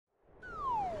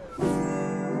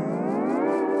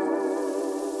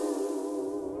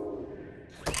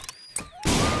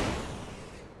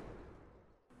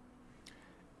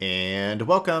And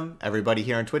welcome everybody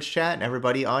here on Twitch chat and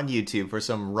everybody on YouTube for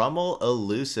some Rumul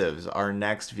Elusives, our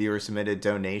next viewer submitted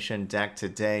donation deck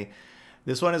today.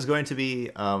 This one is going to be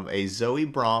a Zoe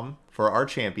Braum for our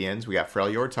champions. We got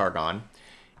Freljord Targon,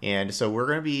 and so we're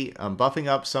going to be buffing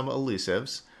up some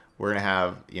Elusives. We're going to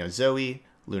have Zoe,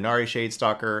 Lunari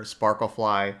Shadestalker,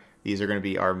 Sparklefly. These are going to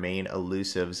be our main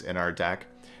Elusives in our deck.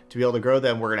 To be able to grow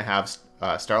them, we're going to have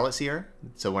Starlit Seer.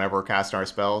 So whenever we're casting our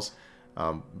spells,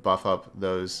 buff up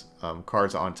those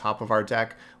cards on top of our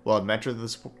deck. We'll have Mentor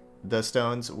the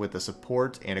Stones with the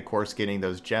support and, of course, getting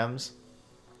those gems.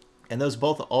 And those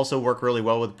both also work really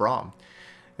well with Braum.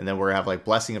 And then we're going to have like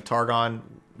Blessing of Targon,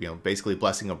 basically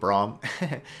Blessing of Braum.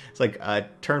 It's like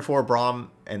turn 4 Braum.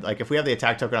 And like if we have the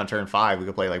attack token on turn 5, we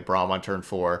could play like Braum on turn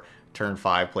 4. Turn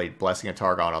 5, play Blessing of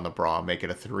Targon on the Braum, make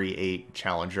it a 3/8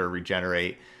 Challenger,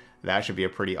 regenerate. That should be a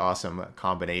pretty awesome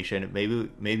combination.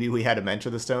 Maybe we had a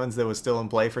Mentor the Stones that was still in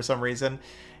play for some reason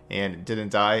and didn't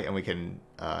die, and we can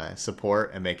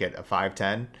support and make it a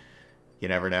 5/10. You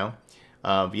never know.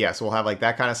 Yeah, so we'll have like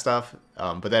that kind of stuff.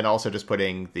 But then also just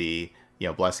putting the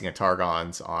Blessing of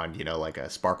Targons on like a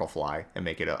Sparklefly and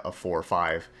make it a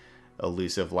 4/5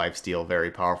 elusive lifesteal,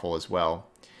 very powerful as well.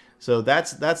 So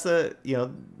that's the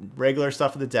regular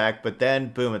stuff of the deck. But then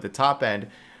boom, at the top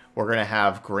end, we're going to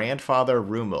have Grandfather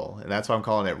Rumul, and that's why I'm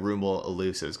calling it Rumul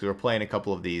Elusives, because we're playing a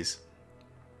couple of these.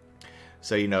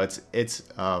 So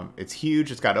it's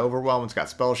huge. It's got Overwhelm, it's got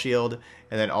Spell Shield,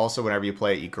 and then also whenever you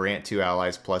play it, you grant 2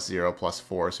 allies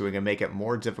 +0/+4. So we can make it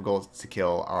more difficult to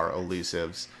kill our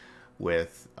Elusives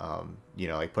with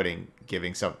like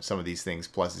giving some of these things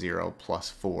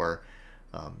 +0/+4.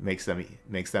 Makes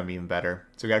them even better.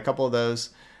 So we got a couple of those.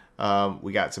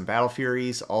 We got some Battle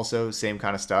Furies, also same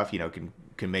kind of stuff.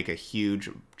 Can make a huge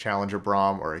Challenger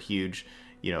Braum or a huge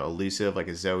elusive like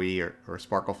a Zoe or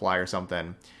Sparklefly or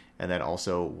something. And then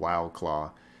also Wild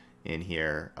Claw in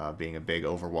here, being a big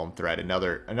Overwhelm threat.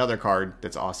 Another card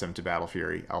that's awesome to Battle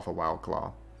Fury, Alpha Wild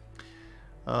Claw.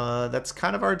 That's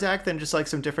kind of our deck. Then just like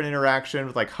some different interaction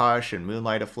with like Hush and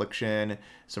Moonlight Affliction,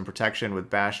 some protection with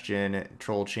Bastion,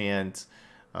 Troll Chant,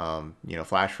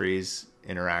 Flash Freeze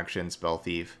interaction, Spell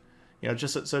Thief.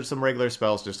 Just so some regular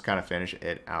spells just to kind of finish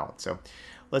it out. So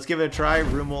let's give it a try.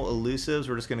 Rumul Elusives.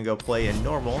 We're just going to go play in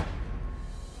normal.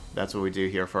 That's what we do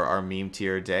here for our meme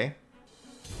tier day.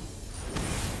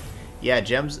 Yeah,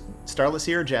 gems, Starlit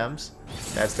Seer gems.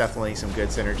 That's definitely some good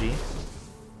synergy.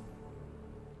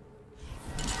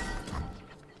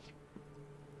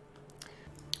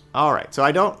 Alright, so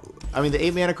I mean the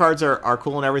 8 mana cards are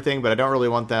cool and everything, but I don't really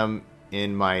want them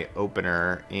in my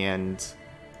opener, and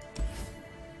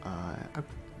I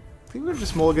think we're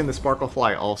just mulligan the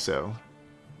Sparklefly also.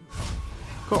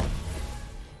 Cool.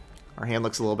 Our hand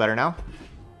looks a little better now.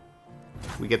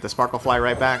 We get the Sparklefly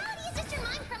right back.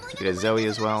 Get a Zoe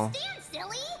as well.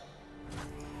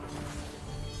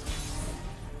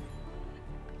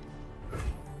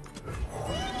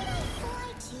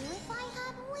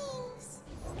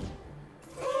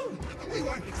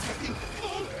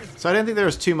 So I didn't think there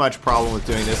was too much problem with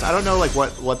doing this. I don't know like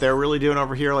what they're really doing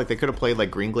over here. Like they could have played like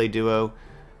Greenglade Duo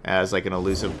as like an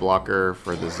elusive blocker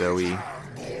for the Zoe.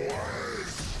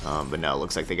 But no, it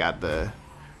looks like they got the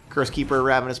Curse Keeper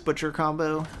Ravenous Butcher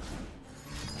combo.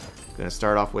 Gonna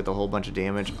start off with a whole bunch of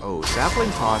damage. Oh,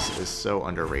 Sapling Toss is so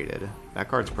underrated. That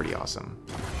card's pretty awesome.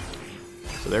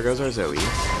 So there goes our Zoe.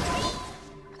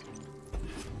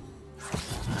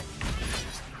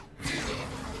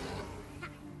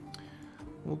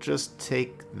 We'll just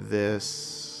take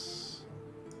this.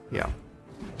 Yeah.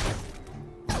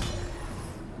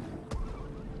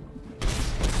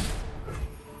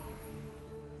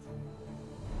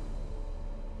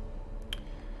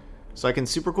 So I can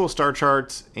super cool star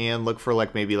charts and look for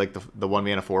like maybe like the 1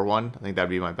 mana 4/1. I think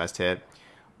that'd be my best hit.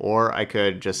 Or I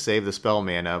could just save the spell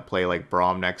mana, play like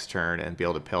Braum next turn, and be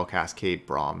able to Pale Cascade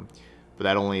Braum. But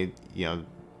that only,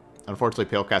 unfortunately,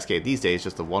 Pale Cascade these days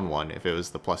just the 1/1. If it was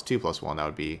the +2/+1, that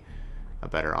would be a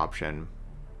better option.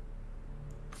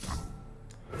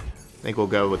 I think we'll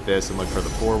go with this and look for the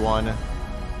 4/1.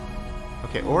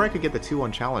 Okay, or I could get the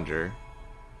 2/1 Challenger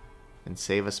and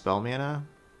save a spell mana.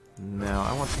 No,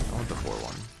 I want the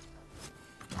 4/1.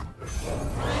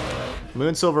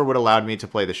 Moonsilver would allowed me to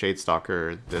play the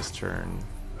Shadestalker this turn,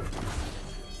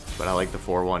 but I like the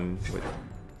 4/1 with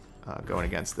going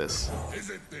against this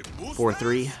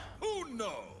 4/3. Who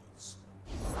knows?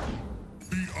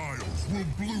 The Isles will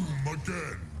bloom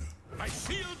again. My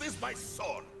shield is my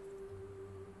sword.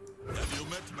 Have you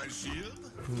met my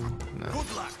shield? No.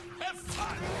 Good luck. Have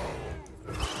fun.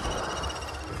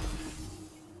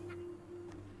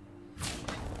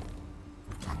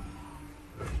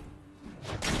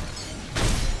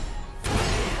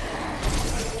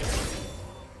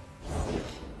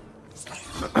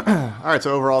 Alright,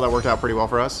 so overall that worked out pretty well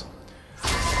for us.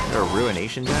 Is there a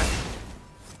Ruination deck?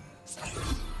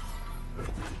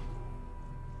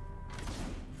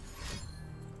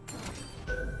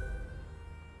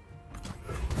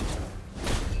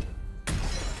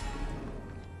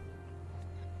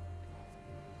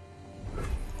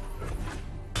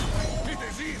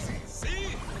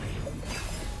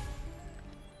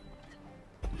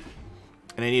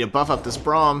 And I need to buff up this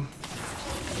Braum.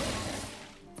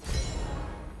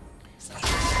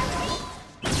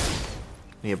 I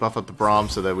need to buff up the Braum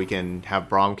so that we can have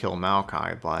Braum kill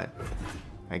Maokai, but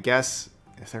I guess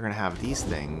if they're gonna have these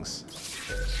things.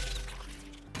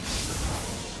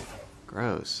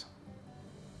 Gross.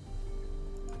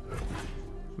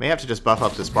 May have to just buff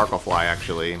up the Sparklefly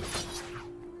actually.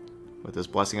 With this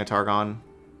Blessing of Targon.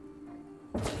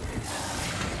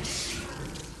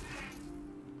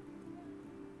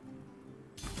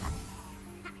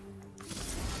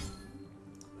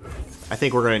 I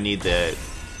think we're gonna need the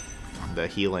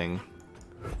healing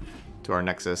to our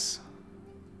Nexus.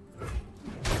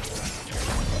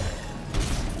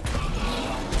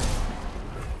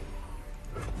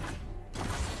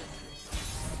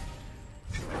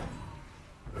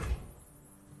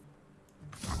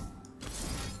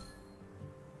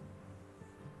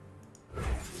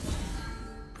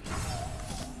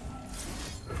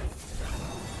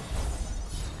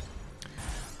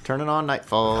 Turning on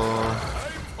Nightfall.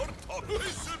 We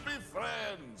should be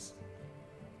friends.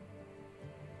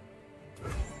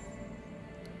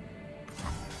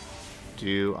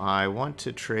 Do I want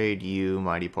to trade you,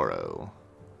 Mighty Poro?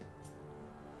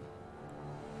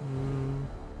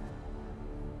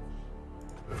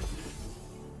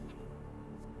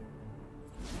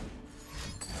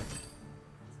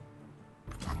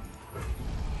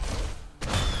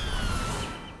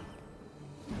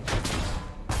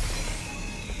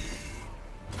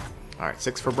 Alright,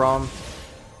 6 for Braum.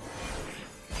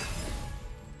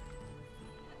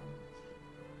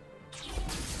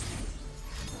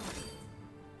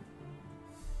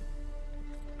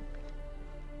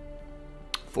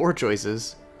 Four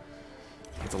choices.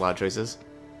 That's a lot of choices.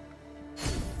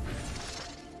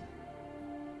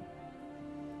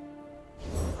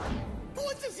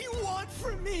 What does he want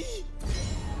from me?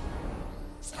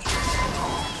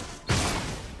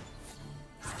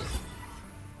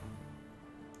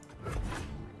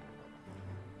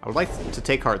 I would like to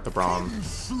take heart the Braum.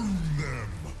 Consume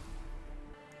them.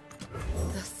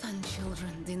 The Sun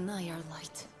Children deny our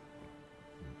light.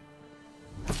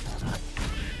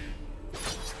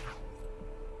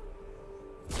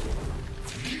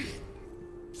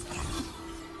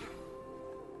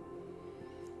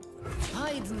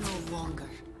 Hide no longer.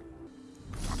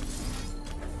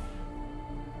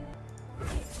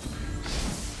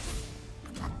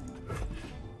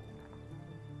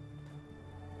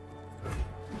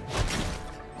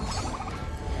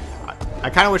 I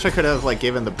kind of wish I could have like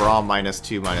given the Braum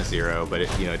 -2, -0, but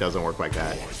it, you know, it doesn't work like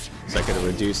that. So I could have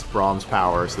reduced Braum's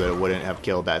power so that it wouldn't have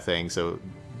killed that thing, so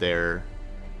their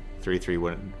 3/3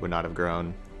 would not have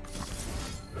grown.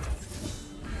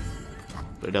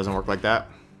 But it doesn't work like that.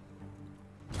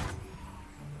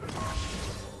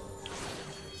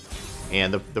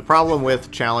 And the problem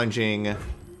with challenging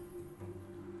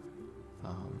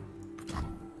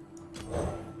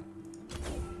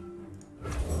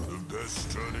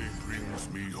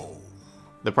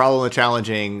the problem with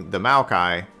challenging the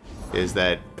Maokai is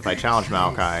that if I challenge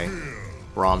Maokai,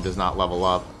 Braum does not level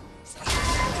up.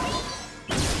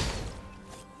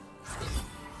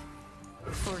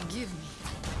 Forgive me.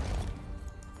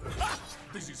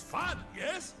 This is fun,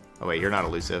 yes? Oh wait, you're not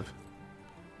elusive.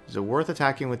 Is it worth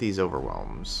attacking with these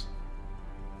overwhelms?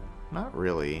 Not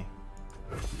really.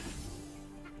 I'm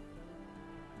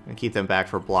gonna keep them back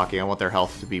for blocking. I want their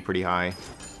health to be pretty high.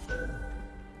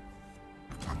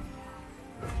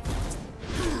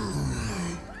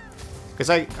 Because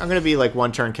I'm gonna be like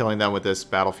one turn killing them with this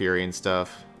Battle Fury and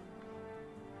stuff.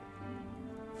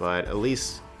 But at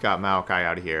least got Maokai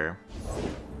out of here.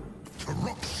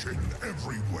 Corruption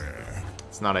everywhere.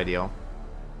 It's not ideal.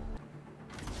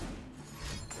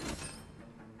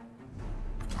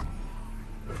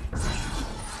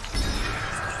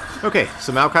 Okay,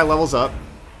 so Maokai levels up.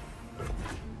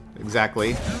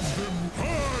 Exactly. I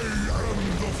am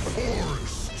the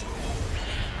forest.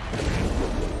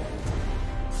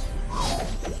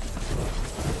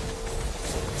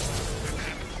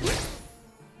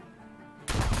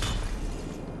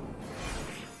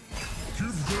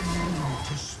 Give them room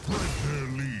to spread their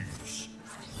leaves.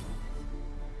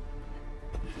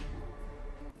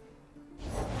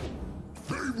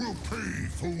 They will pay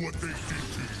for what they did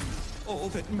to you. All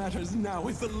that matters now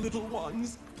is the little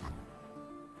ones.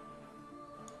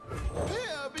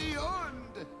 Here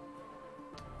beyond.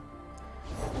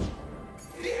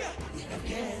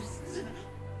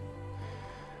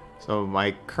 So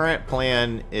my current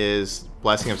plan is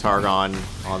Blessing of Targon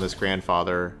on this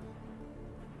Grandfather.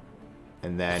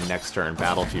 And then next turn,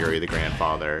 Battle Fury, the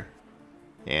Grandfather.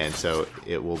 And so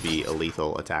it will be a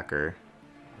lethal attacker.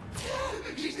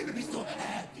 She's gonna be so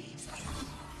happy.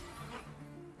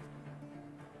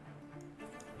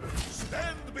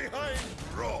 Stand behind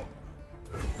Rob.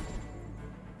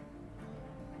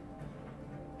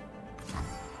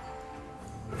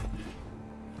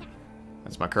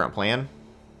 That's my current plan.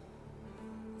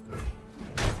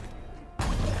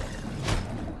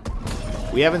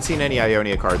 We haven't seen any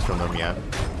Ionia cards from them yet.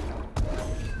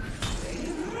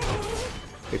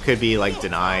 It could be like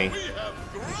Deny.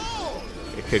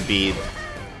 It could be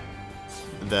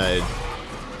the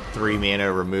 3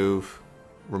 mana remove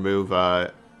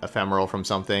Ephemeral from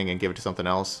something and give it to something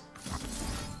else.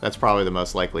 That's probably the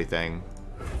most likely thing.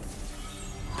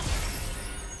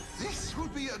 This will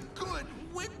be a good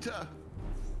winter.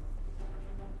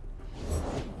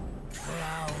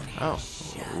 Oh,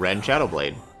 Ren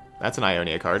Shadowblade. That's an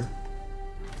Ionia card.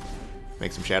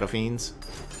 Make some Shadow Fiends.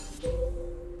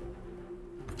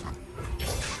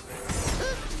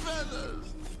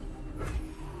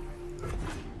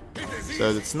 So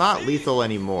it's not lethal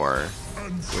anymore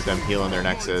with them healing their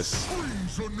Nexus.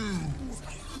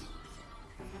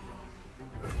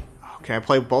 Can I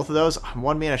play both of those? I'm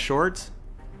 1 mana short.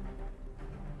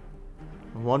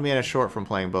 I'm 1 mana short from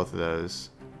playing both of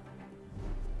those.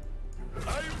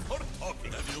 Time for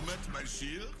talking. Have you met my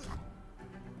shield?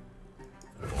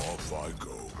 Off I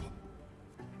go.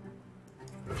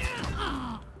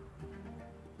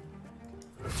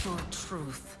 For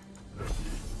truth.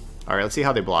 Alright, let's see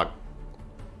how they block.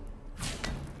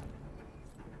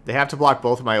 They have to block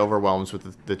both of my overwhelms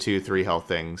with the 2/3 health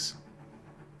things.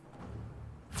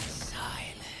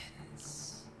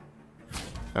 Silence.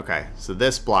 Okay, so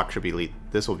this block should be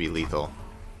this will be lethal.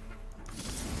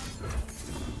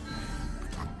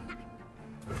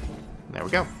 There we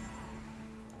go.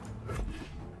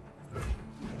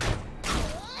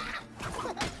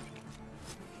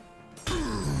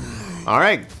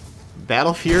 Alright.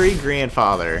 Battle Fury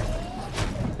Grandfather.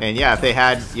 And yeah, if they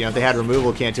had, you know, if they had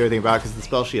removal, can't do anything about it because the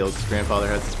spell shield. Grandfather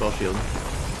has the spell shield.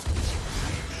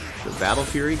 The Battle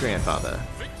Fury Grandfather.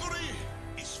 Victory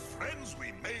is friends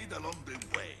we made along the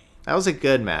way. That was a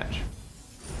good match.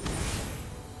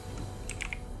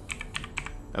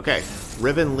 Okay,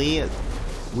 Riven Lee.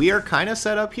 We are kind of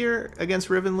set up here against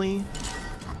Riven Lee.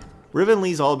 Riven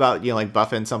Lee's all about, you know, like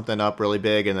buffing something up really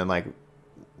big and then like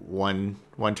one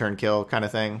turn kill kind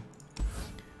of thing.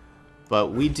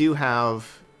 But we do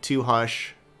have 2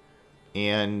 Hush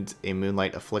and a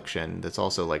Moonlight Affliction that's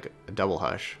also like a double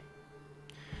Hush.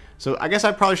 So I guess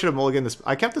I probably should have mulliganed this.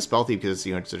 I kept the Spell Thief because,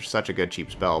 you know, it's such a good cheap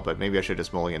spell, but maybe I should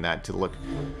just mulligan that to look,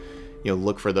 you know,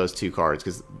 look for those 2 cards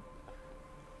because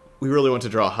we really want to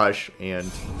draw Hush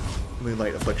and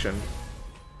Moonlight Affliction.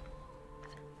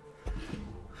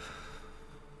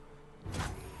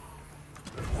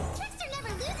 Trickster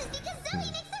never loses because Zoe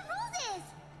makes the rules.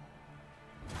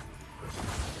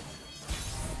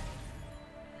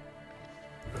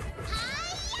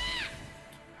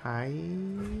 Hi.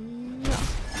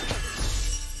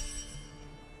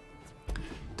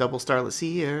 Double Starlit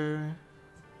Seer.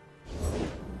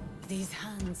 These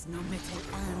hands know metal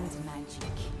and magic.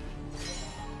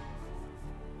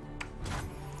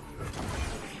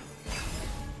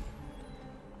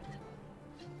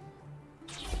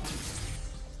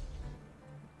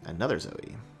 Another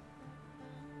Zoe.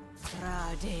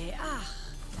 Rade ach.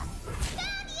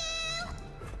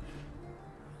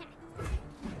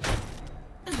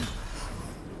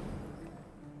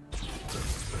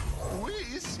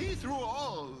 We see through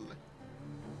all.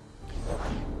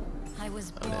 I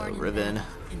was Oh no, born in Riven.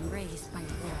 battle and raised by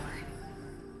war.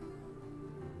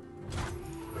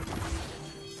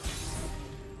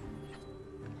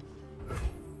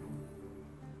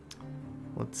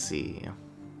 Let's see.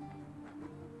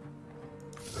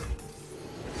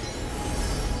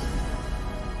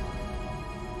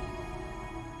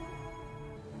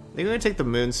 They're going to take the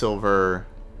Moon Silver.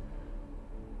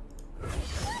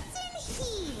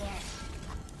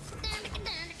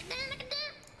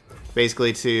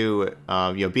 Basically to you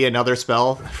know, be another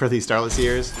spell for these Starlit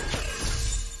Seers.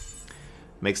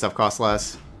 Make stuff cost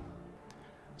less.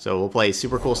 So we'll play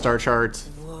Super Cool Star Chart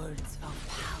Words of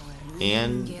power.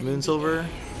 and linger Moon in Silver.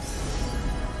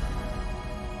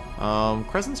 the air.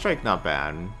 Crescent Strike, not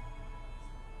bad.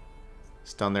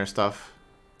 Stun their stuff.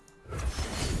 Look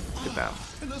at that.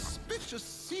 An auspicious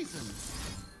season.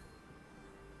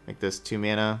 Make this 2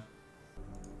 mana.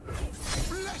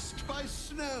 Blessed by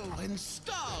snow and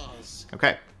stars.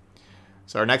 Okay.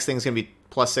 So our next thing is going to be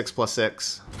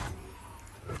 +6/+6.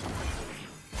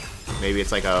 Maybe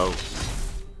it's like a...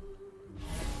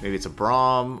 Maybe it's a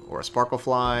Braum or a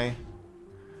Sparklefly.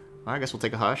 I guess we'll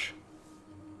take a Hush.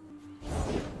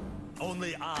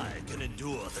 Only I can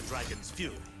endure the dragon's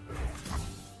fury.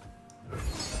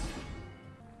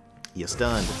 You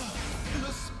stunned. An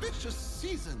auspicious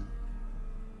season.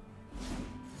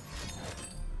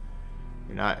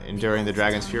 You're not enduring the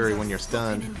dragon's fury when you're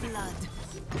stunned. In blood.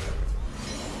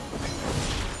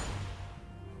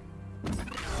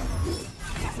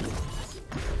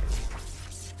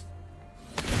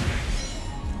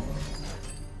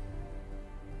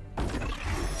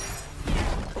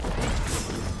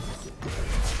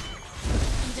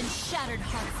 Even shattered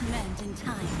hearts mend in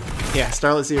time. Yeah,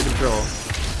 Starlet Seer control.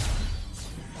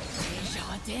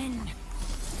 Jordan.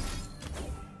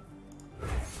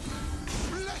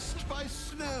 Blessed by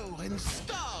snow and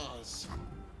stars.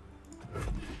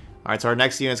 Alright, so our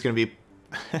next unit's going to be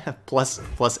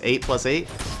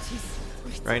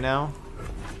 +8/+8 right now.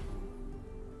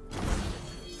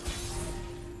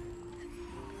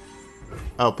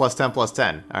 Oh,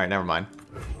 +10/+10. Alright, never mind.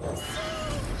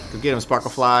 Go get him,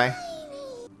 Sparklefly.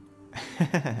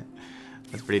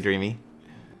 That's pretty dreamy.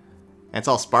 And it's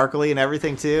all sparkly and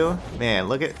everything too. Man,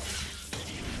 look at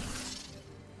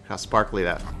how sparkly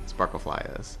that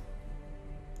Sparklefly is.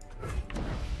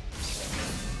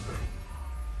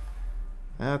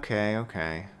 Okay,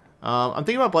 okay. I'm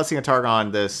thinking about blessing a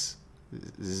Targon this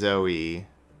Zoe.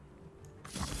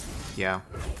 Yeah.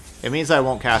 It means I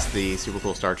won't cast the super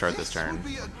cool star chart this turn. Will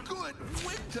be a good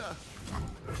winter.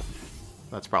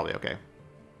 That's probably okay.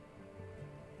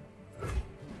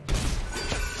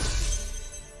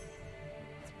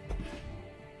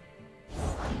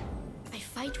 I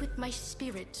fight with my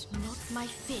spirit, not my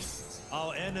fists.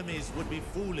 Our enemies would be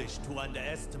foolish to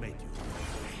underestimate you.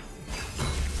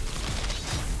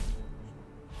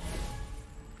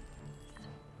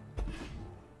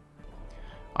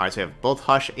 Alright, so we have both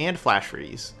Hush and Flash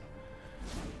Freeze.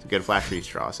 It's a good Flash Freeze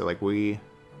draw, so like we're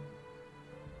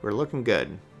looking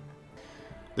good.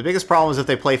 The biggest problem is if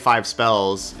they play 5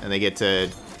 spells and they get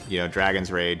to, you know,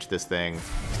 Dragon's Rage this thing,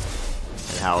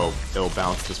 and how it'll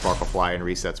bounce the Sparklefly and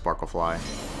reset Sparklefly.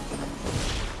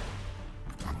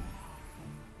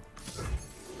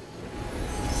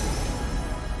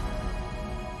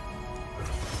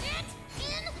 It's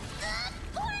in the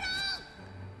portal!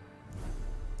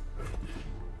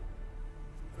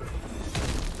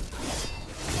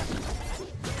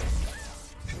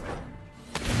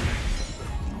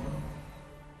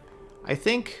 I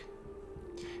think,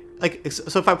 like,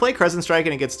 so if I play Crescent Strike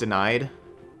and it gets denied,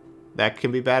 that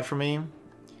can be bad for me.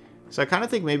 So I kind of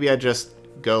think maybe I just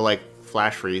go, like,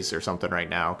 Flash Freeze or something right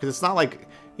now. Because it's not like,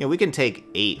 you know, we can take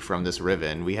 8 from this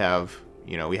Riven. We have,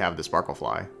 you know, we have the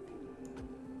Sparklefly.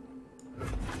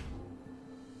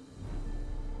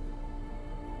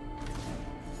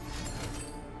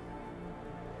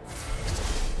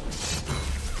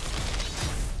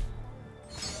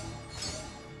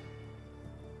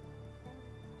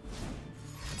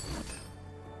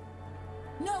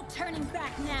 No turning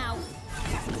back now.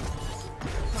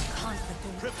 For conflict.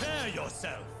 Prepare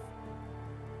yourself.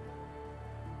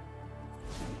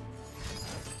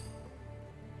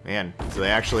 Man, so they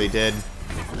actually did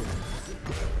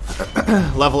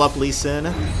level up Lee Sin.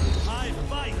 I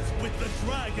fight with the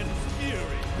dragon's fury.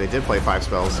 They did play 5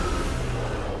 spells.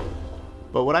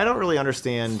 But what I don't really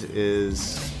understand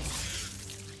is...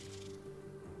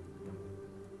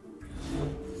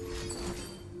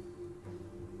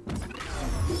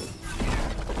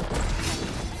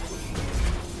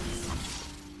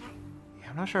 Yeah,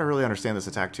 I'm not sure I really understand this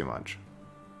attack too much.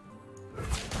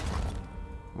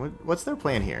 What's their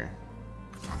plan here?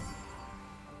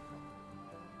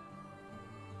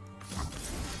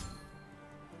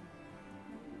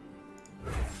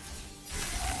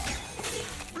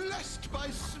 Blessed by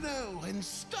snow and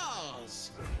stars.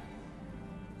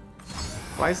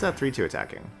 Why is that 3/2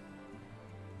 attacking?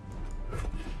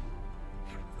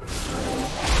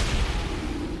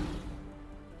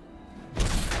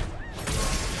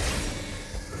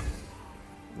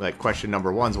 Like, question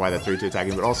number 1 is why that 3/2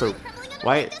 attacking, but also,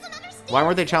 why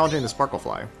weren't they challenging the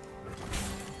Sparklefly?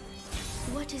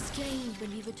 What is gained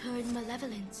when we return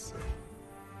malevolence?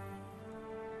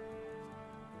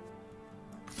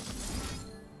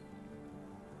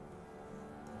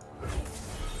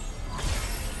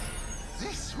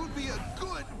 This will be a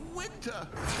good winter.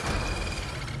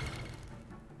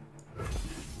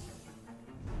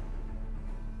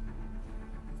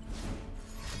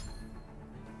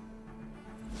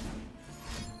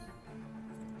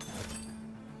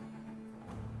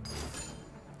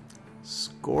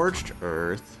 Scorched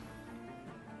Earth.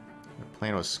 They're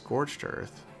playing with Scorched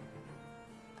Earth.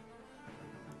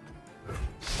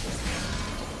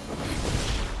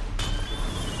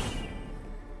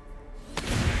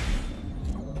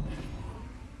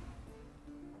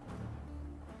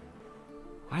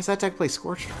 Why does that deck play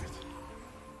Scorched Earth?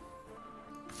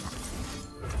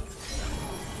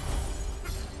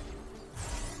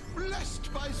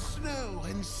 Blessed by snow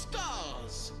and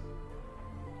stars.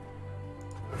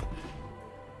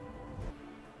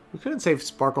 We couldn't save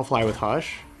Sparklefly with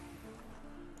Hush.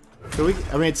 Could we?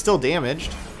 I mean, it's still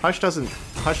damaged. Hush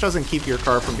doesn't keep your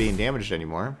card from being damaged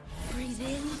anymore. Breathe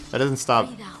in. That doesn't stop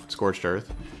Breathe out. Scorched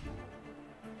Earth.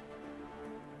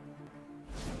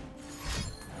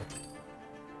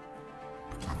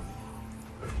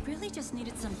 Really just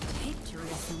needed some tape to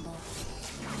reassemble.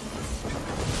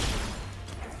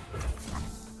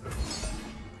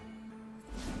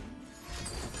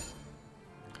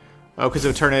 Oh, because it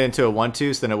would turn it into a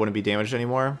 1/2, so then it wouldn't be damaged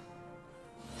anymore.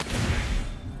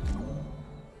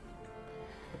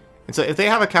 And so if they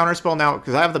have a counterspell now,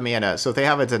 because I have the mana, so if they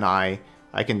have a deny,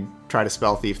 I can try to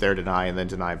Spell Thief their deny and then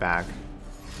deny back.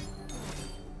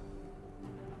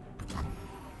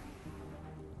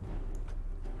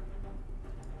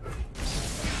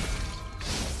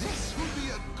 This will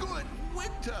be a good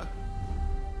winter.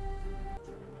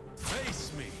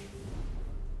 Face me.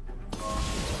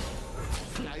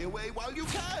 Fly away while you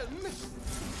can.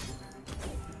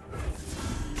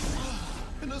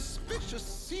 An auspicious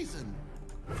season.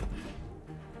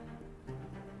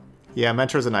 Yeah,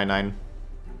 Mentor's a 9/9.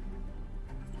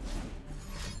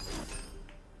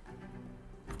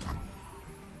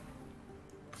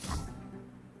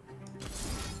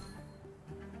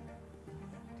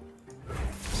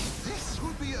 This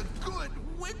will be a good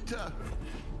winter.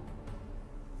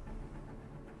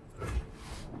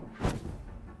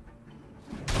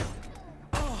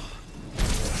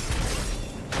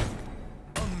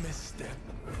 A misstep.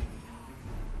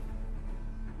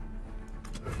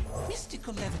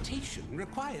 Mystical levitation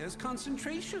requires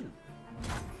concentration.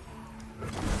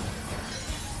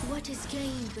 What is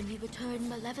gained when you return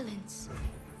malevolence?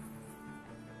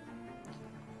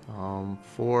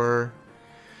 4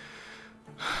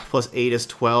 plus 8 is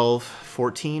 12,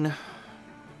 14. And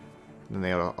then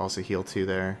they also heal 2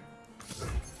 there.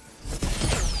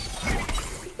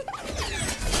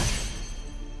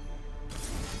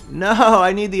 No,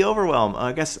 I need the Overwhelm.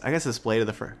 I guess this Blade of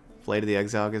the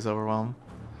Exile gives Overwhelm.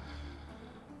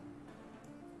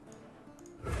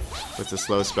 It's a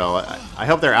slow spell. I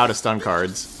hope they're out of stun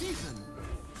cards.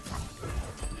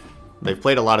 They've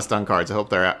played a lot of stun cards. I hope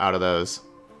they're out of those.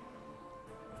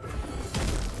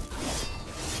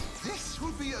 This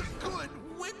will be a good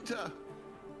winter.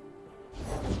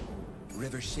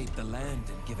 Rivers shape the land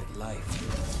and give it life.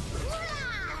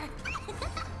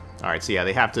 Alright, so yeah,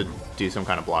 they have to do some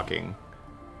kind of blocking.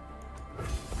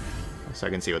 So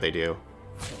I can see what they do.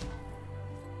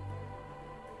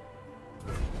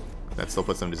 That still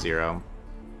puts them to 0.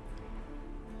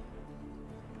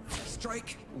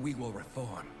 Strike, we will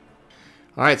reform.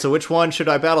 Alright, so which one should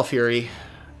I Battle Fury?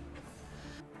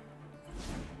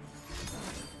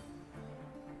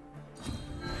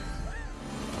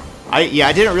 I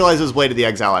didn't realize it was Blade of the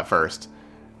Exile at first.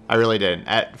 I really didn't.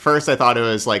 At first I thought it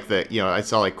was like I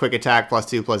saw like Quick Attack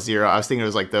 +2 +0. I was thinking it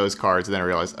was like those cards, and then I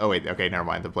realized, oh wait, okay, never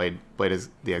mind. The Blade is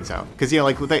the Exile. Because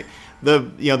like with the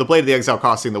Blade of the Exile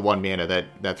costing the 1 mana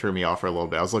that threw me off for a little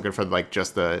bit. I was looking for like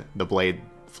just the Blade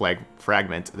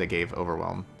fragment that gave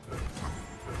Overwhelm.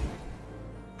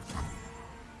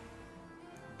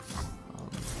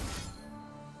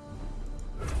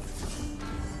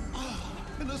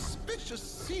 An auspicious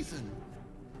season.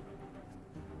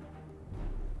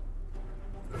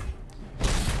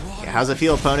 Yeah, how's it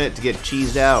feel, opponent, to get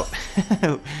cheesed out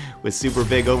with super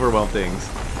big Overwhelm things?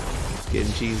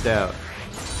 Getting cheesed out.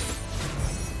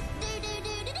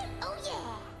 Oh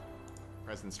yeah!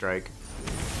 Crescent Strike.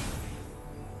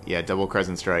 Yeah, double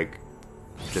Crescent Strike.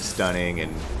 Just stunning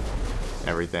and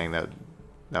everything. That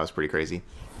was pretty crazy.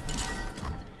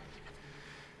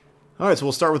 Alright, so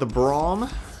we'll start with a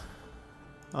Braum.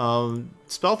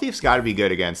 Spell Thief's got to be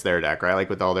good against their deck, right? Like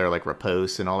with all their like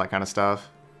Repose and all that kind of stuff.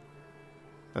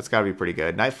 That's got to be pretty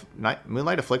good.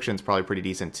 Moonlight Affliction's probably pretty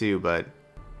decent too, but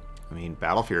I mean,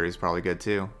 Battle Fury is probably good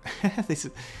too.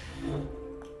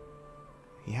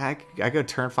 Yeah, I go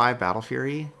turn 5 Battle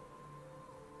Fury.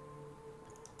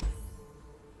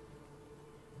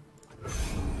 I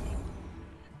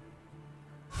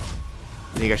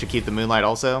think I should keep the Moonlight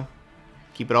also.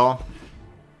 Keep it all.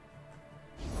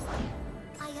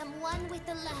 I am one with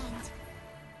the land.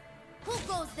 Who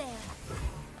goes there?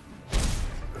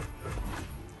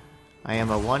 I am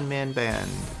a one-man band.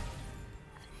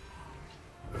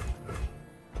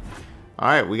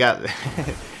 Alright, we got...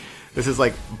 This is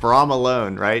like Braum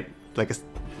alone, right? Like a,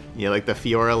 yeah, like the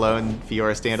Fiora alone,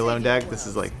 Fiora standalone deck. This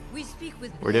is like...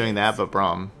 We're doing that, but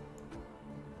Braum.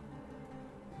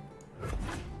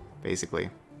 Basically.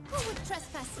 Who would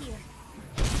trespass here?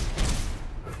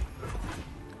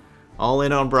 All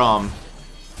in on Braum.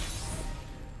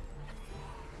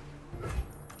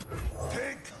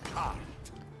 Take heart.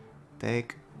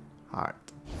 Take heart.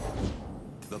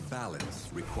 The balance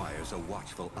requires a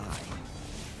watchful eye.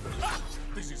 Ah,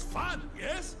 this is fun,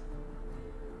 yes?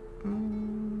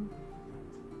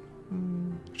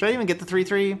 Should I even get the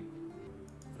 3/3?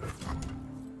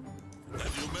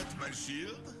 Have you met my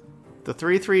shield? The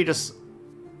 3/3 just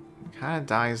kind of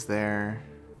dies there.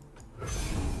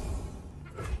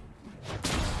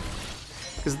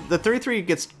 Because the 3/3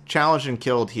 gets challenged and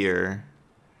killed here.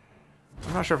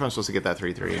 I'm not sure if I'm supposed to get that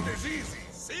 3/3. It is easy,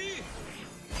 see?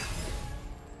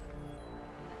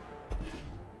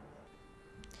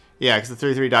 Yeah, because the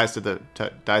 3/3 dies to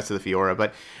the Fiora,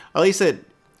 but at least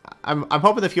I'm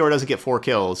hoping the Fiora doesn't get 4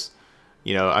 kills.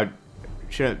 You know, I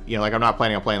shouldn't. You know, like I'm not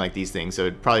planning on playing like these things, so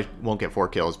it probably won't get 4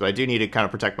 kills. But I do need to kind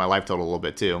of protect my life total a little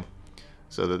bit too.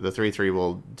 So the 3/3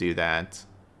 will do that.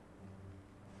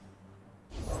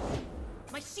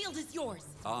 My shield is yours.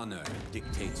 Honor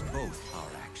dictates both our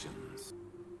actions.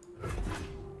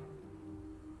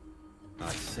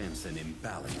 I sense an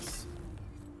imbalance.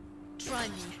 Try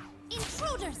me.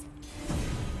 Intruders!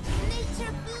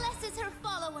 Nature blesses her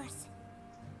followers.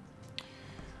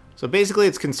 So basically,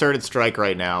 it's concerted strike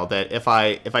right now. That if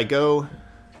I go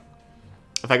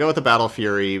with the Battle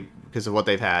Fury because of what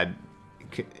they've had,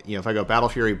 you know, if I go Battle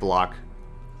Fury block,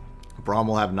 Braum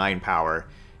will have 9 power,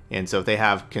 and so if they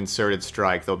have concerted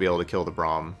strike, they'll be able to kill the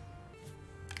Braum.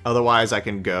 Otherwise, I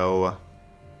can go,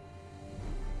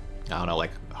 I don't know,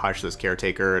 like Hush this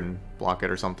Caretaker and block it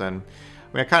or something.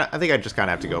 I mean, I think I just kind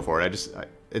of have to go for it.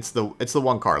 It's the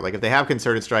one card. Like if they have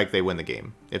concerted strike, they win the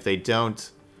game. If they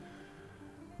don't,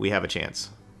 we have a chance.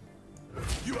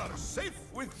 You are safe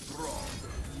with Braum.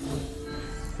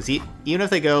 Because even if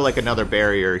they go like another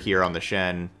barrier here on the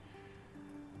Shen,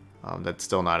 that's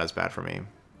still not as bad for me.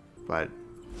 But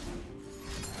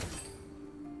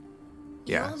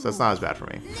yeah, so that's not as bad for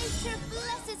me. Nature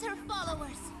blesses her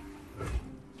followers.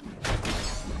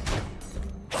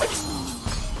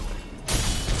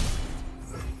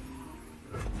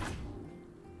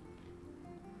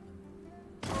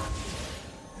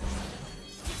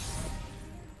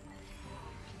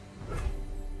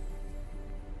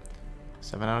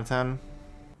 Seven out of 10.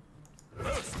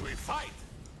 First we fight.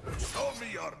 Show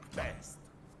me your best.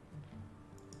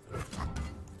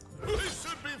 We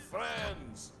should be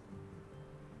friends.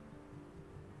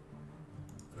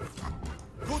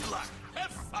 Good luck.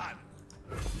 Have fun.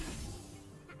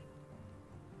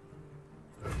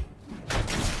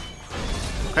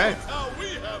 Okay. How we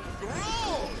have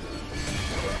grown.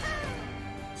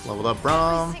 Leveled up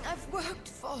Braum. Everything I've worked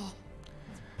for.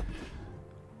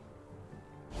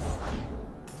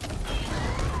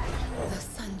 The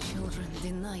Sun Children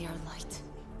deny our light.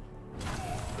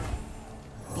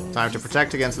 Time to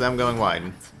protect against them going wide.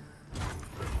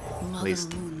 Mother At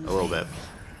least Moon a little bit.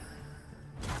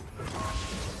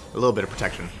 A little bit of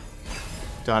protection.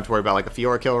 Don't have to worry about like a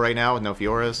Fiora kill right now with no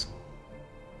Fioras.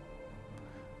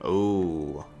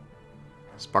 Oh.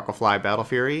 Sparklefly Battle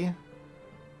Fury.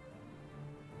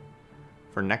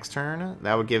 For next turn,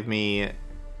 that would give me...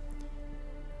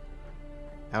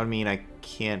 That would mean I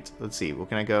can't... Let's see, what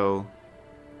can I go...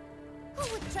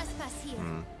 Who would trespass here?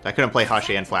 I couldn't play Hush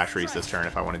and Flash Freeze this turn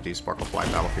if I want to do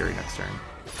Sparklefly Battle Fury next turn.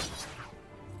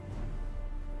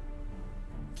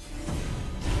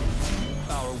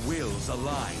 Our wills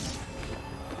align.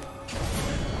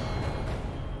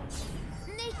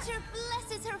 Nature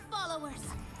blesses her followers.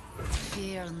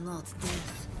 Fear not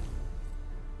death.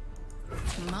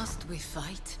 Must we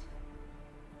fight?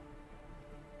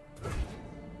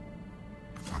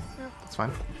 That's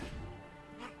fine.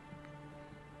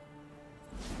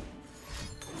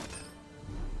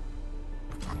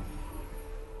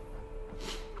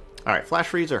 Alright, Flash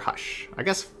Freeze or Hush? I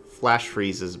guess Flash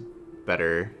Freeze is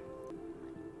better.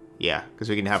 Yeah, because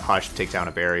we can have Hush take down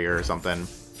a barrier or something.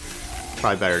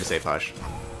 Probably better to save Hush.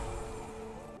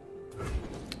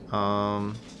 So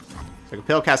I can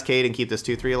Pale Cascade and keep this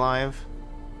 2/3 alive.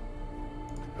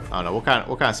 I don't know, we'll kind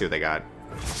of see what they got.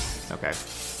 Okay.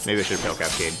 Maybe I should Pale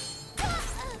Cascade.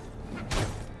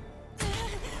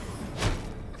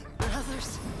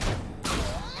 Brothers.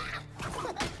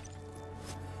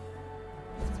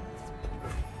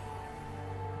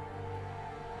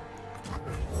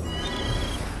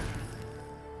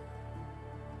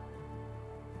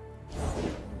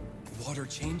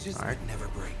 order changes, All right. it never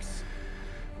breaks.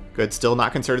 Good. Still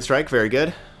not concerted strike. Very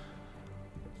good.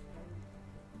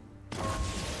 Time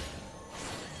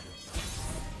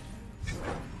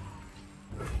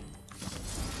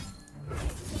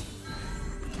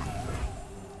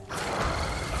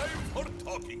for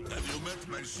talking. Have you met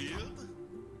my shield?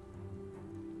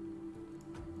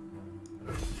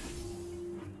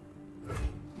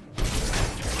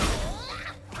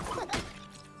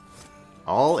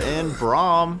 All in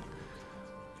Braum.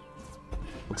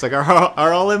 Looks like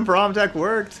our all in Braum deck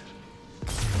worked.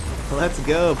 Let's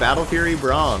go. Battle Fury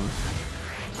Braum.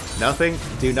 Nothing.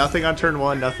 Do nothing on turn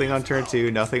 1, nothing on turn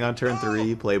 2, nothing on turn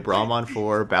 3. Play Braum on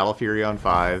 4, Battle Fury on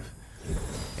 5,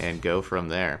 and go from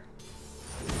there.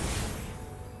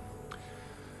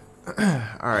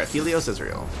 Alright, Helios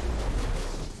Israel.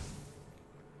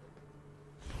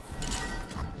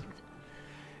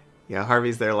 Yeah,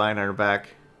 Harvey's there lying on her back.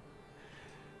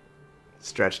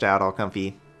 Stretched out, all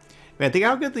comfy. Man, think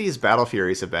how good these Battle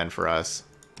Furies have been for us.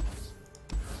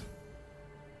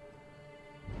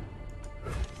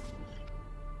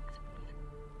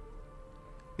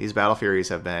 These Battle Furies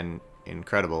have been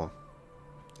incredible.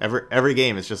 Every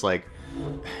game is just like,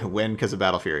 win because of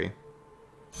Battle Fury.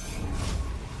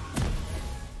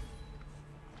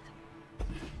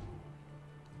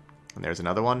 And there's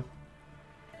another one.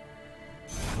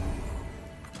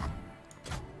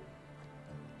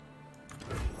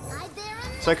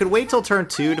 So I could wait till turn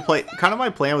 2 to play. Kind of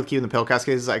my plan with keeping the Pill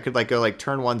Cascade is I could like go like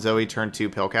turn 1 Zoe, turn 2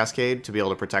 Pill Cascade to be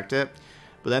able to protect it.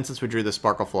 But then since we drew the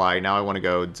Sparkle Fly, now I want to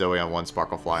go Zoe on 1,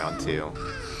 Sparkle Fly on 2.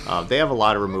 They have a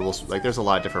lot of removal, like there's a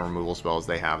lot of different removal spells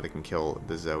they have that can kill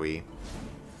the Zoe.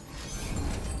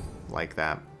 Like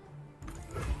that.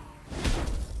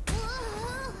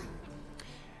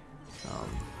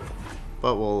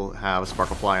 But we'll have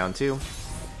Sparkle Fly on 2.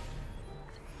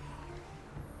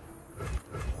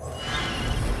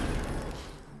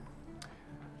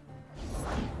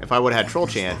 If I would have had Troll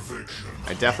Chant,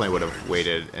 I definitely would have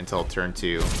waited until turn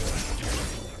 2.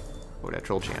 Would have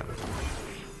Troll Chant.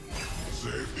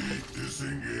 Safety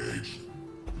disengaged.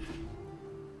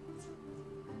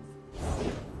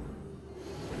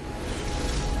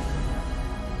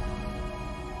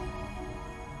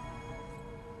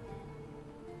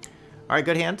 Alright,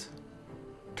 good hand.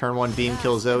 Turn 1 Beam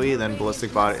kill Zoe, then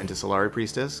Ballistic Bot into Solari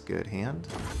Priestess. Good hand.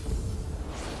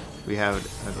 We've had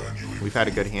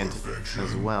a good hand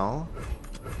as well.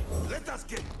 Let us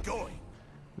get going.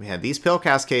 Man, these Pill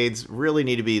Cascades really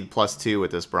need to be +2 with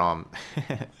this Braum.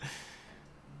 Really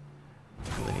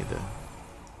need to.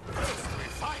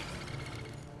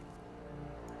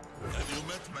 Have you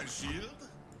met my shield?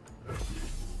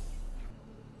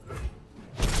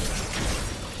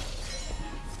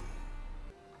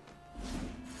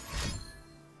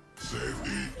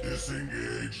 Safety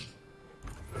disengaged.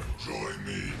 Join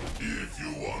me if you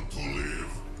want to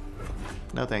live.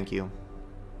 No, thank you.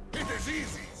 It is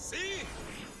easy, see?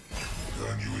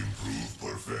 Can you improve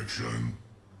perfection?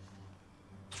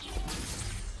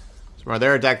 So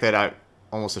they're a deck that I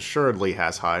almost assuredly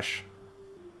has Hush.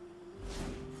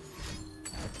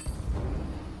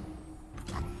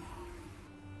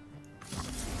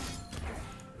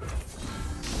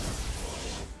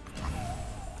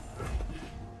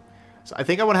 So I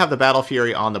think I want to have the Battle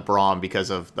Fury on the Braum because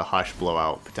of the Hush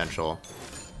blowout potential.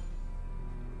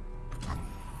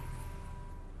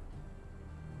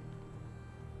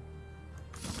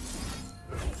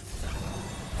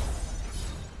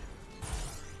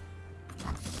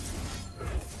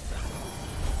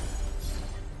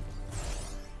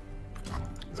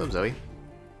 What's up, Zoe?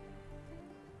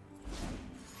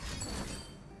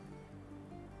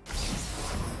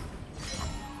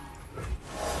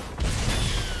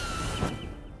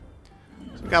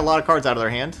 So we got a lot of cards out of their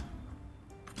hand.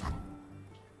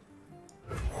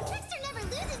 Trickster never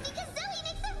loses because Zoe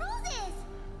makes the rules.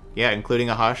 Yeah, including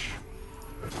a Hush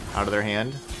out of their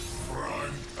hand.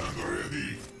 Prime and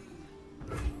ready.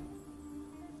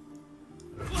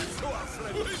 Let's go after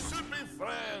them. We should be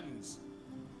friends.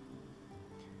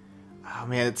 Oh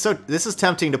man, it's so. This is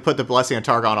tempting to put the Blessing of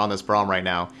Targon on this Braum right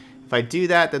now. If I do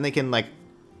that, then they can like,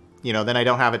 you know, then I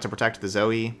don't have it to protect the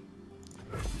Zoe.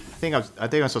 I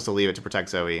think I'm supposed to leave it to protect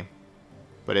Zoe,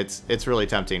 but it's really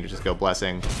tempting to just go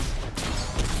Blessing.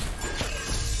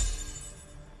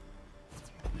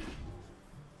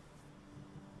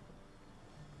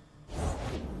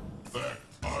 Fact,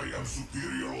 I am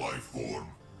superior life form.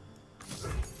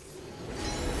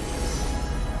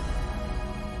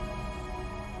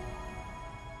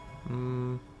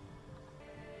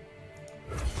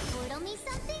 Portal me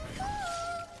something cool.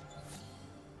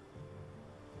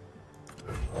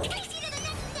 Takes you to the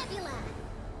next nebula.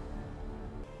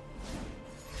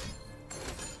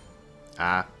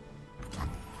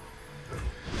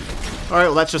 Alright,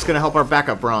 well that's just gonna help our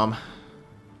backup Braum.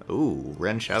 Ooh,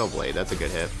 Ren Shadowblade, that's a good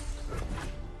hit.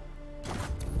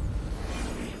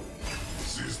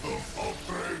 System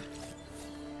upgrade.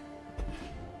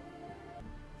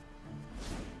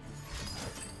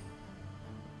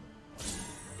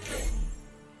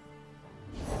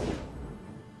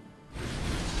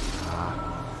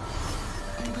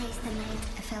 Embrace the night,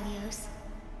 Aphelios.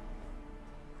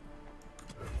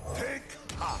 Take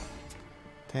heart.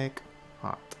 Take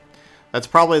hot. That's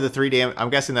probably the 3 damage. I'm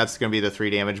guessing that's going to be the 3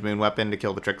 damage moon weapon to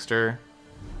kill the Trickster.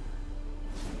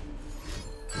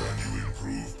 Can you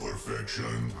improve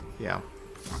perfection? Yeah.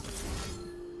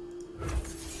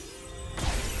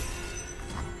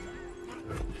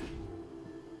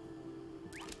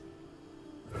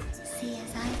 See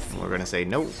as I see. We're going to say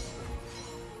no.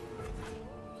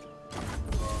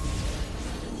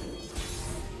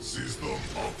 System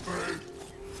upgrade.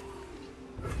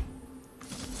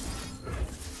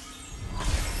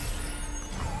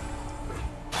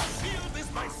 Shield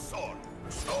is my sword.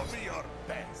 Show me your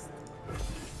best.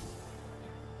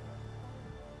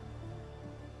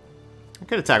 I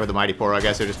could attack with the Mighty Poro, I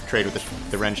guess, or just trade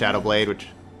with the Ren Shadowblade, which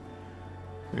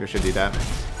maybe we should do that.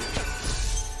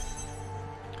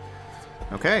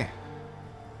 Okay.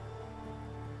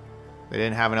 They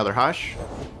didn't have another Hush.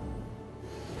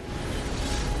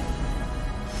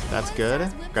 That's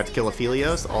good. Got to kill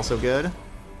Aphelios, also good.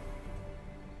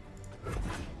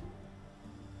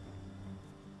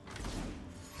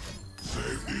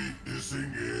 Safety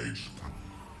disengaged.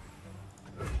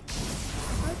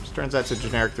 Just turns that to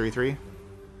generic 3-3.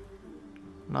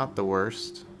 Not the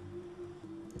worst.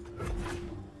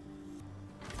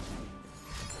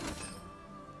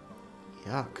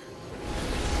 Yuck.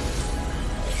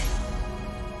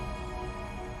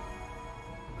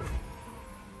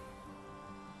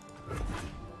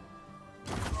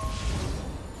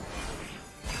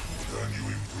 Can you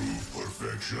improve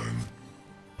perfection?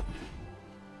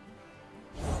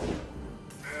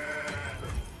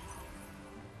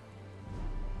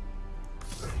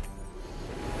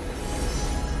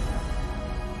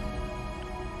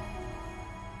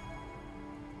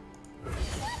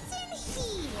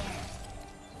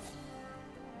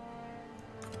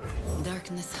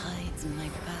 Darkness hides in my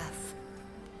path.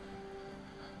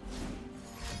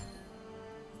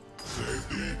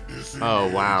 Safety disengaged. Oh,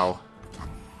 wow.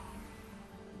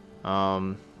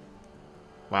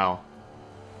 Wow.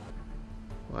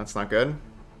 Well, that's not good.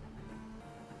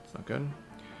 It's not good.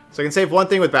 So I can save one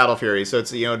thing with Battle Fury. So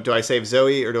it's, you know, do I save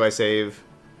Zoe or do I save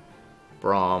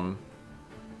Braum?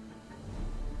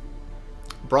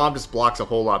 Braum just blocks a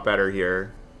whole lot better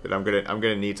here. That I'm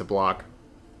gonna need to block.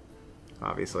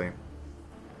 Obviously.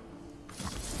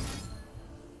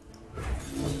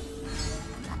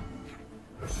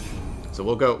 So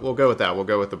we'll go with that. We'll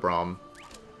go with the Braum.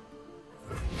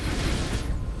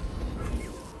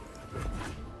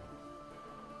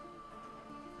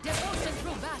 Devotion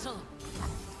through battle.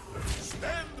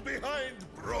 Stand behind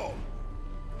Bro.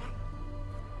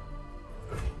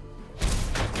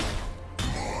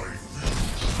 My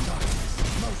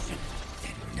Motion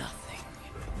and nothing.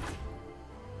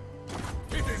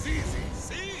 it is easy,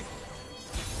 see?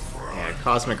 Yeah,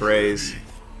 Cosmic Rays.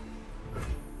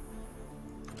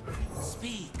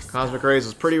 Speak. Cosmic Rays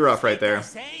was pretty rough right there.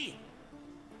 Say.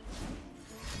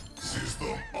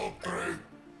 System upgrade.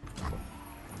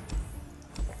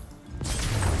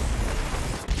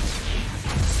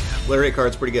 Literate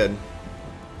card's pretty good.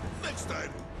 Next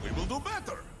time, we will do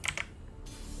better.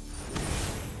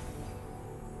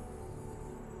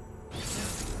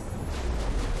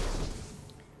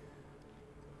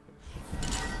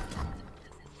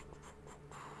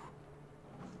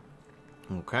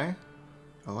 Okay.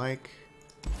 I like.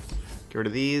 Get rid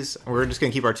of these. We're just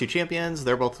going to keep our 2 champions.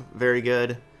 They're both very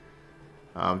good.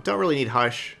 Don't really need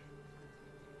Hush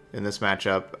in this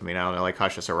matchup. I mean, I don't know, like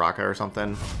Hush a Soraka or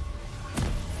something.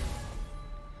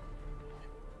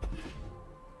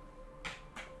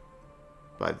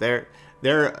 But they're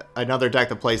another deck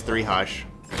that plays 3 Hush.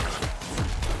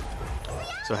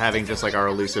 So having just like our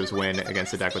Elusives win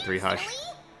against a deck with 3 Hush,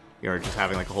 you know, just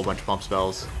having like a whole bunch of pump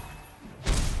spells,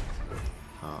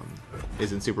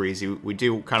 isn't super easy. We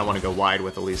do kind of want to go wide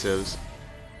with Elusives.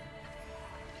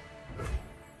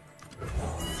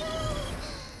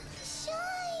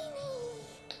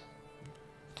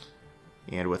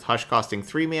 And with Hush costing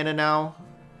 3 mana now,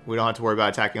 we don't have to worry about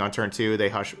attacking on turn 2. They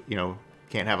Hush, you know,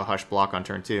 can't have a Hush block on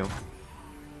turn 2.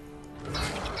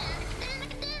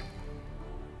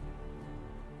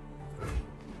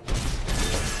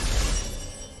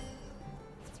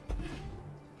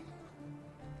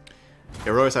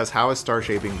 Heroes asks, how is star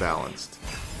shaping balanced?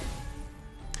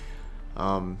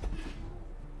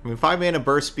 I mean, 5 mana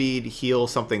burst speed, heal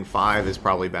something 5 is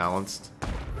probably balanced.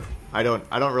 I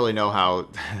don't really know how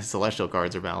celestial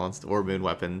cards are balanced, or moon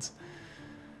weapons,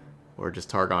 or just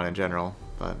Targon in general,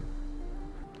 but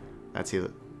that's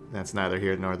neither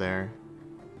here nor there.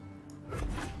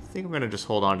 I think I'm gonna just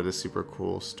hold on to the super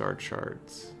cool star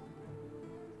charts.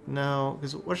 No,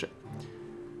 because what should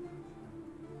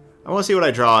I want to see what I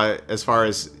draw as far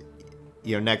as,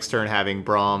 you know, next turn having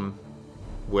Braum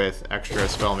with extra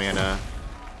spell mana.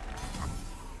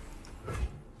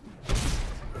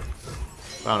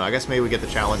 I don't know, I guess maybe we get the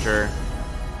Challenger.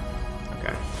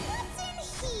 Okay.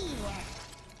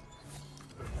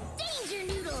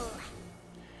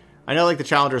 I know, like, the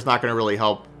Challenger is not going to really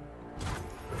help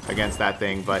against that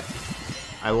thing, but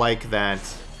I like that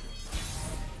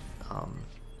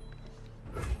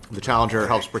the Challenger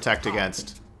helps protect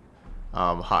against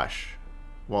Hush.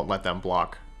 Won't let them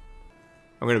block.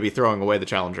 I'm going to be throwing away the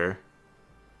Challenger.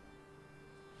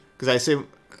 Because I assume,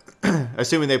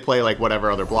 assuming they play, like,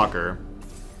 whatever other blocker.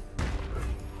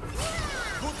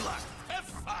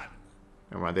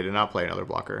 Never mind, they did not play another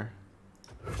blocker.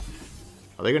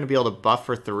 Are they going to be able to buff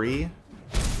for 3?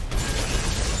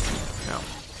 No.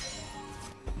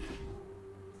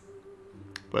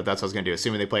 But that's what I was going to do.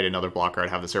 Assuming they played another blocker, I'd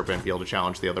have the Serpent be able to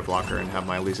challenge the other blocker and have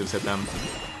my Elusives hit them.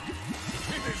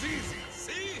 It is easy,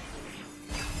 see?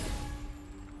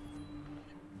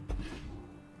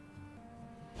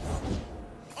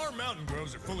 Our mountain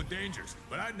groves are full of dangers,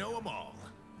 but I know them all.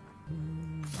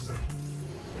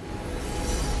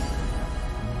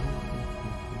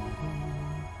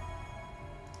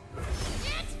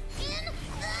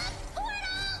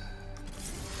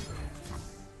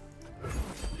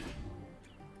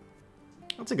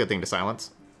 That's a good thing to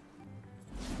silence.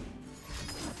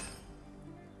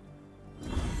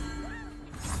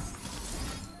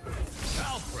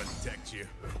 I'll protect you.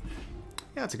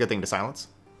 Yeah, it's a good thing to silence.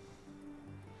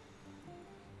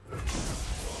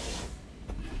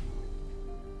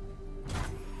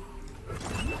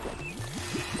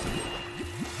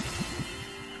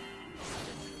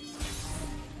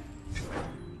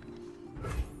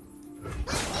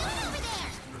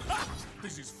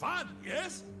 This is fun,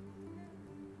 yes?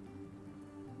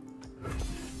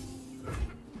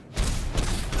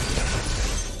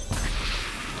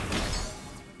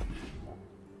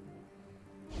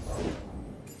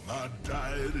 My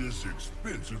diet is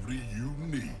expensively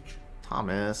unique.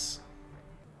 Thomas.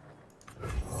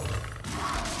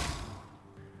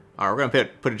 Alright, we're gonna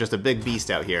put just a big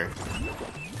beast out here.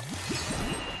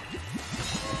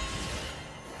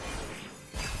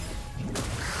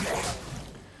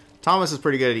 Thomas is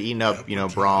pretty good at eating up, you know,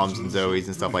 Brahms and Zoes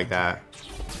and stuff like that.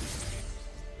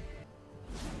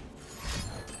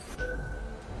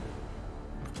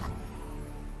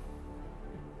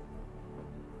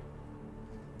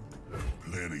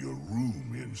 Plenty of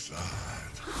room inside.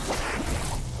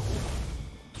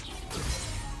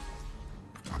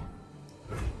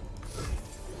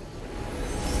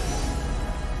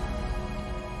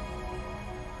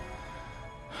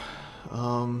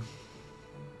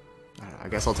 I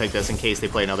guess I'll take this in case they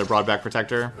play another Broadback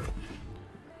Protector.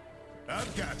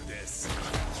 I've got this.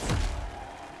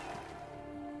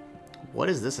 What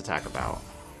is this attack about?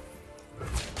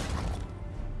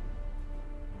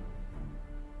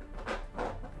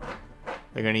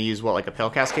 They're gonna use what, like a Pale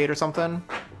Cascade or something?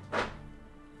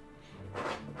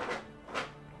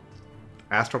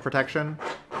 Astral Protection?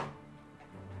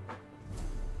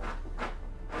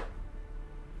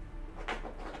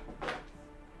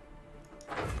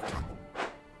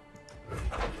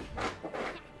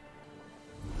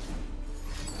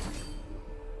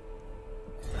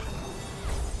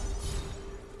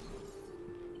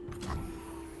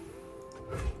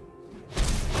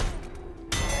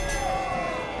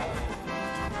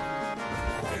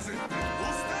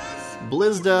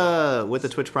 Blizda with the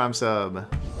Twitch Prime sub.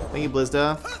 Thank you,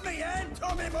 Blizda.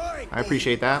 I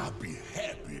appreciate that. I'll be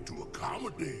happy to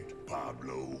accommodate,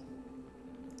 Pablo.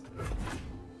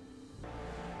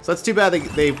 So that's too bad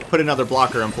they put another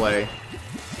blocker in play.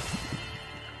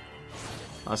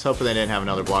 I was hoping they didn't have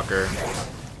another blocker.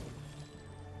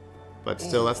 But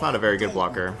still, that's not a very good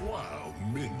blocker. Wow,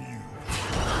 menu. You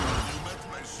met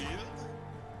my shield?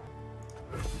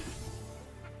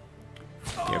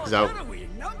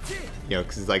 You know,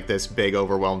 because it's like this big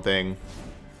overwhelm thing.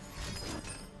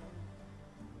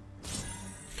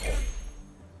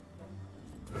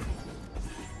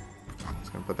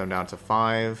 Just gonna put them down to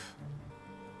 5.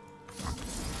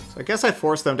 So I guess I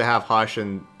forced them to have Hush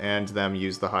and them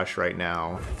use the Hush right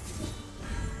now.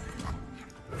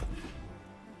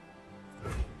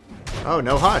 Oh,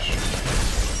 no Hush.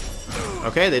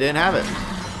 Okay, they didn't have it.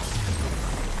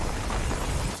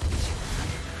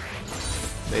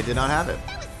 They did not have it.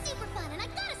 That was super fun, and I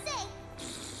gotta say,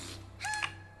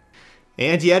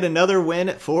 And yet another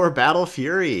win for Battle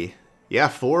Fury. Yeah,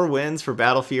 4 wins for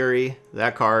Battle Fury.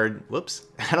 That card, whoops,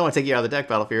 I don't want to take you out of the deck,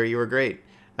 Battle Fury. You were great.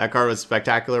 That card was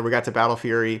spectacular. We got to Battle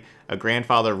Fury a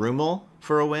Grandfather Rumul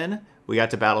for a win. We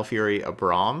got to Battle Fury a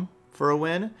Braum for a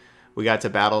win. We got to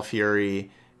Battle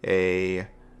Fury a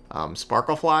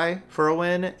Sparklefly for a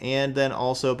win. And then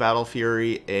also Battle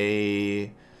Fury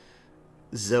a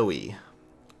Zoe.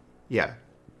 Yeah,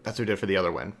 that's what we did for the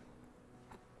other win.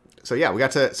 So yeah, we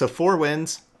got to, so 4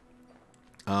 wins.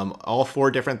 All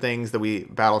 4 different things that we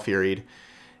Battle Furied.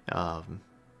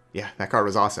 Yeah, that card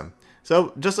was awesome.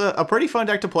 So just a pretty fun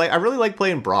deck to play. I really like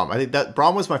playing Braum. I think that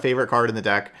Braum was my favorite card in the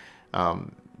deck.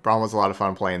 Braum was a lot of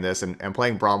fun playing this, and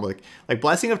playing Braum like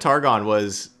Blessing of Targon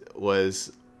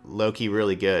was low-key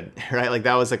really good, right? Like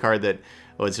that was the card that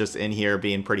was just in here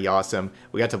being pretty awesome.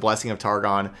 We got to Blessing of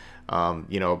Targon,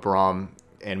 you know, Braum,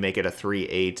 and make it a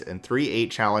 3/8 and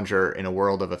 3/8 challenger in a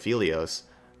world of Aphelios.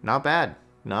 Not bad.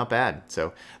 Not bad.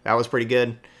 So that was pretty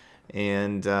good.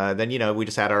 And then, you know, we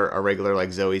just had our regular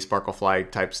like Zoe Sparklefly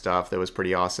type stuff that was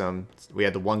pretty awesome. We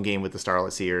had the 1 game with the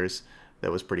Starlit Seers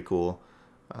that was pretty cool.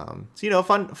 So, you know,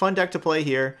 fun deck to play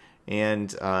here.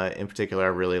 And in particular, I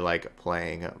really like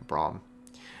playing Braum.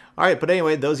 All right, but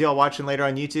anyway, those of y'all watching later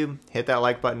on YouTube, hit that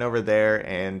like button over there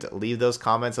and leave those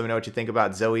comments. Let me know what you think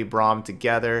about Zoe Braum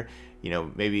together. You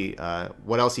know, maybe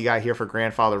what else you got here for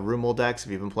Grandfather Rumul decks,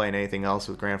 if you've been playing anything else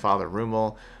with Grandfather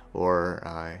Rumul,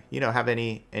 or, you know, have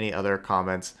any other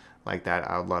comments like that.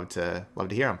 I would love to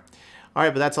hear them. All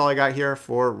right, but that's all I got here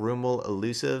for Rumul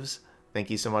Elusives.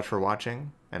 Thank you so much for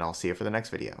watching, and I'll see you for the next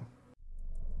video.